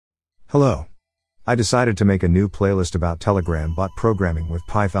Hello. I decided to make a new playlist about Telegram bot programming with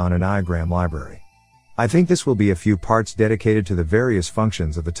Python and aiogram library. I think this will be a few parts dedicated to the various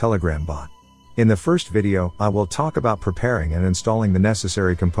functions of the Telegram bot. In the first video, I will talk about preparing and installing the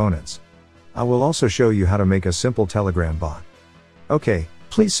necessary components. I will also show you how to make a simple Telegram bot. Okay,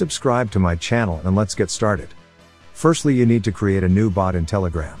 please subscribe to my channel and let's get started. Firstly, you need to create a new bot in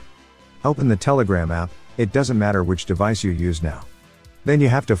Telegram. Open the Telegram app, it doesn't matter which device you use now. Then you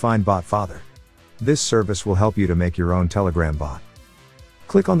have to find BotFather. This service will help you to make your own Telegram bot.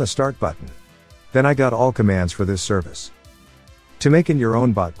 Click on the Start button. Then I got all commands for this service. To make in your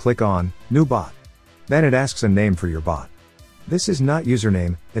own bot, click on New Bot. Then it asks a name for your bot. This is not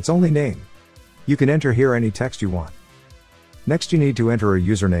username, it's only name. You can enter here any text you want. Next you need to enter a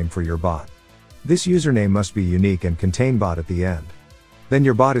username for your bot. This username must be unique and contain bot at the end. Then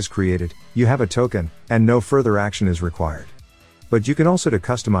your bot is created, you have a token, and no further action is required. But you can also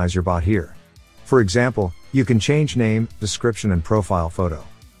customize your bot here. For example, you can change name, description and profile photo.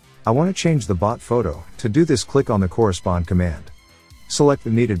 I want to change the bot photo. To do this, click on the correspond command. Select the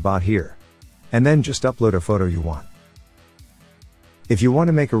needed bot here. And then just upload a photo you want. If you want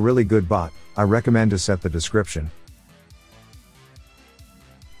to make a really good bot, I recommend to set the description.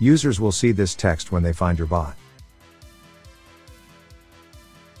 Users will see this text when they find your bot.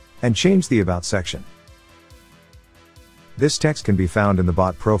 And change the About section. This text can be found in the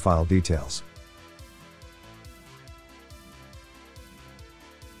bot profile details.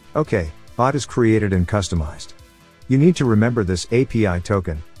 Okay, bot is created and customized. You need to remember this API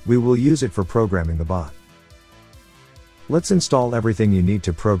token, we will use it for programming the bot. Let's install everything you need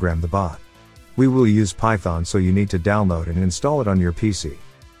to program the bot. We will use Python, so you need to download and install it on your PC.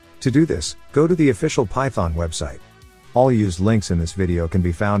 To do this, go to the official Python website. All used links in this video can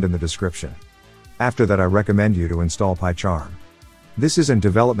be found in the description. After that, I recommend you to install pycharm. This is a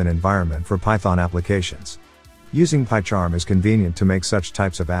development environment for Python applications. Using pycharm is convenient to make such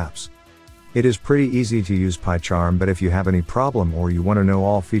types of apps. It is pretty easy to use pycharm, but if you have any problem or you want to know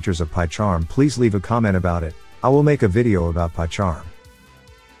all features of pycharm, please leave a comment about it. I will make a video about pycharm.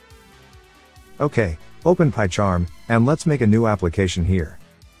 Okay, open pycharm, and let's make a new application here.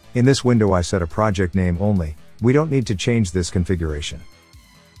 In this window I set a project name only, we don't need to change this configuration.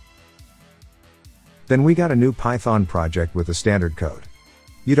 Then we got a new Python project with the standard code.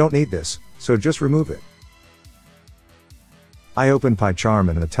 You don't need this, so just remove it. I open pycharm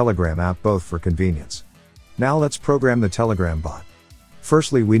and the Telegram app both for convenience. Now let's program the Telegram bot.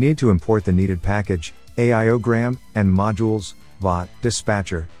 Firstly, we need to import the needed package, aiogram, and modules, bot,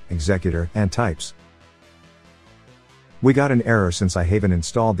 dispatcher, executor, and types. We got an error since I haven't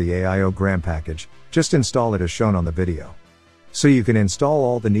installed the aiogram package, just install it as shown on the video. So you can install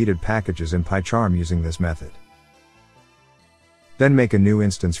all the needed packages in pycharm using this method. Then make a new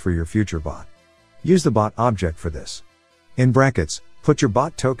instance for your future bot. Use the bot object for this. In brackets, put your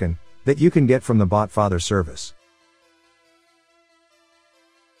bot token, that you can get from the BotFather service.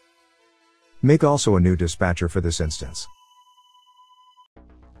 Make also a new dispatcher for this instance.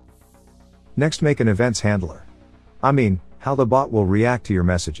 Next, make an events handler. I mean, how the bot will react to your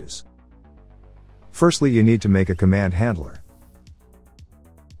messages. Firstly, you need to make a command handler.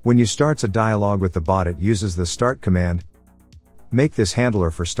 When you starts a dialog with the bot, it uses the start command. Make this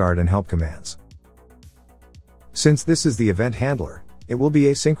handler for start and help commands. Since this is the event handler, it will be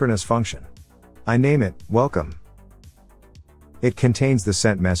asynchronous function. I name it welcome. It contains the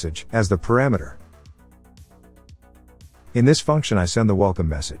sent message as the parameter. In this function I send the welcome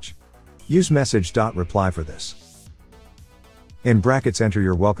message. Use message.reply for this. In brackets enter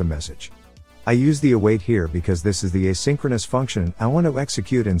your welcome message. I use the await here because this is the asynchronous function I want to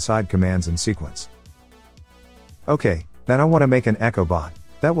execute inside commands in sequence. Okay, then I want to make an echo bot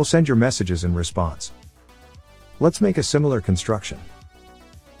that will send your messages in response. Let's make a similar construction.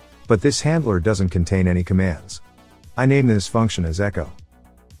 But this handler doesn't contain any commands. I name this function as echo.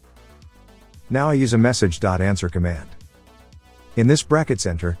 Now I use a message.answer command. In this brackets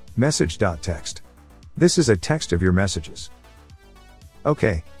enter message.text. This is a text of your messages.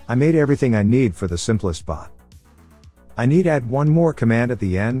 Okay, I made everything I need for the simplest bot. I need add one more command at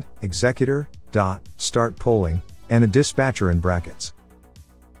the end, executor, start polling, and a dispatcher in brackets.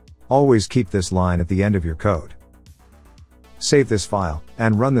 Always keep this line at the end of your code. Save this file,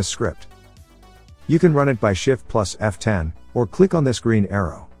 and run this script. You can run it by Shift plus F10, or click on this green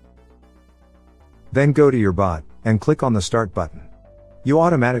arrow. Then go to your bot, and click on the Start button. You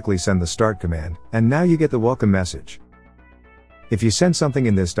automatically send the Start command, and now you get the welcome message. If you send something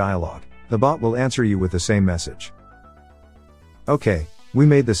in this dialog, the bot will answer you with the same message. Okay, we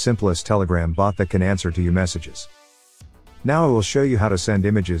made the simplest Telegram bot that can answer to your messages. Now I will show you how to send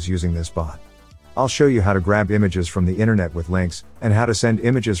images using this bot. I'll show you how to grab images from the internet with links, and how to send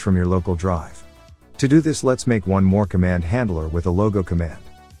images from your local drive. To do this, let's make one more command handler with a logo command.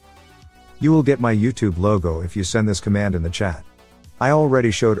 You will get my YouTube logo if you send this command in the chat. I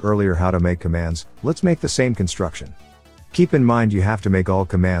already showed earlier how to make commands, let's make the same construction. Keep in mind you have to make all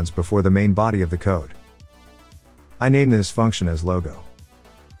commands before the main body of the code. I name this function as logo.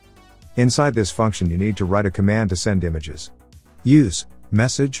 Inside this function you need to write a command to send images. Use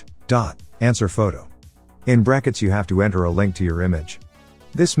message dot answer photo. In brackets you have to enter a link to your image.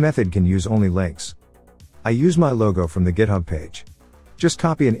 This method can use only links. I use my logo from the GitHub page. Just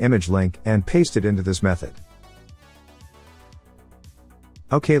copy an image link and paste it into this method.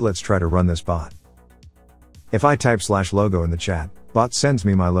 Okay, let's try to run this bot. If I type /logo in the chat, bot sends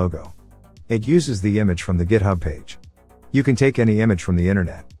me my logo. It uses the image from the GitHub page. You can take any image from the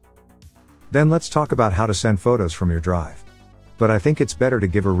internet. Then let's talk about how to send photos from your drive. But I think it's better to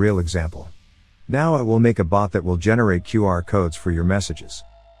give a real example. Now I will make a bot that will generate QR codes for your messages.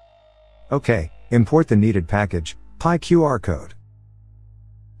 Okay, import the needed package, pyqr.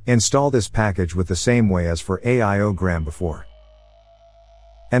 Install this package with the same way as for aiogram before.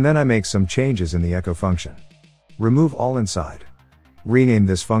 And then I make some changes in the echo function. Remove all inside. Rename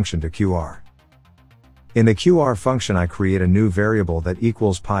this function to QR. In the QR function I create a new variable that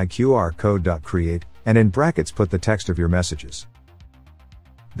equals pyqr_code.create, and in brackets put the text of your messages.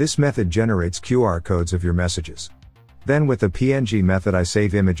 This method generates QR codes of your messages. Then with the PNG method I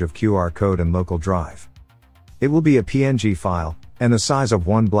save image of QR code in local drive. It will be a PNG file, and the size of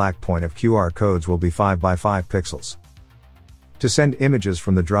one black point of QR codes will be 5 by 5 pixels. To send images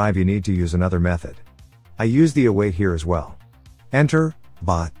from the drive you need to use another method. I use the await here as well. Enter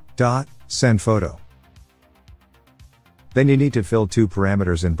bot.send photo. Then you need to fill two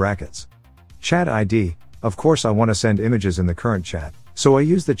parameters in brackets. Chat ID, of course I want to send images in the current chat, so I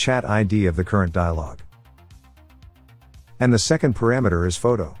use the chat ID of the current dialog. And the second parameter is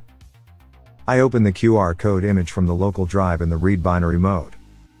photo. I open the QR code image from the local drive in the read binary mode.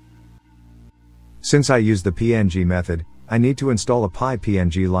 Since I use the PNG method, I need to install a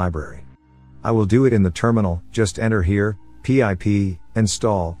PyPNG library. I will do it in the terminal, just enter here, pip,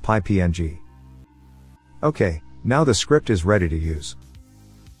 install pypng. Okay, now the script is ready to use.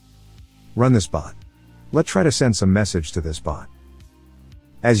 Run this bot. Let's try to send some message to this bot.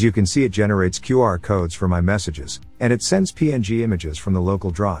 As you can see, it generates QR codes for my messages, and it sends PNG images from the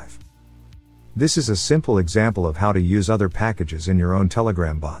local drive. This is a simple example of how to use other packages in your own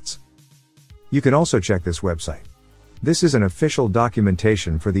Telegram bots. You can also check this website. This is an official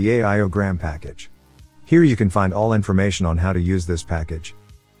documentation for the aiogram package. Here you can find all information on how to use this package.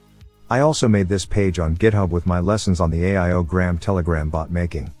 I also made this page on GitHub with my lessons on the aiogram Telegram bot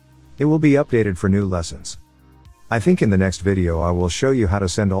making. It will be updated for new lessons. I think in the next video I will show you how to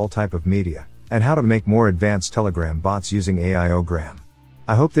send all type of media, and how to make more advanced Telegram bots using aiogram.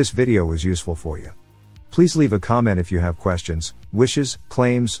 I hope this video was useful for you. Please leave a comment if you have questions, wishes,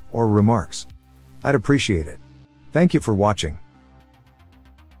 claims, or remarks. I'd appreciate it. Thank you for watching.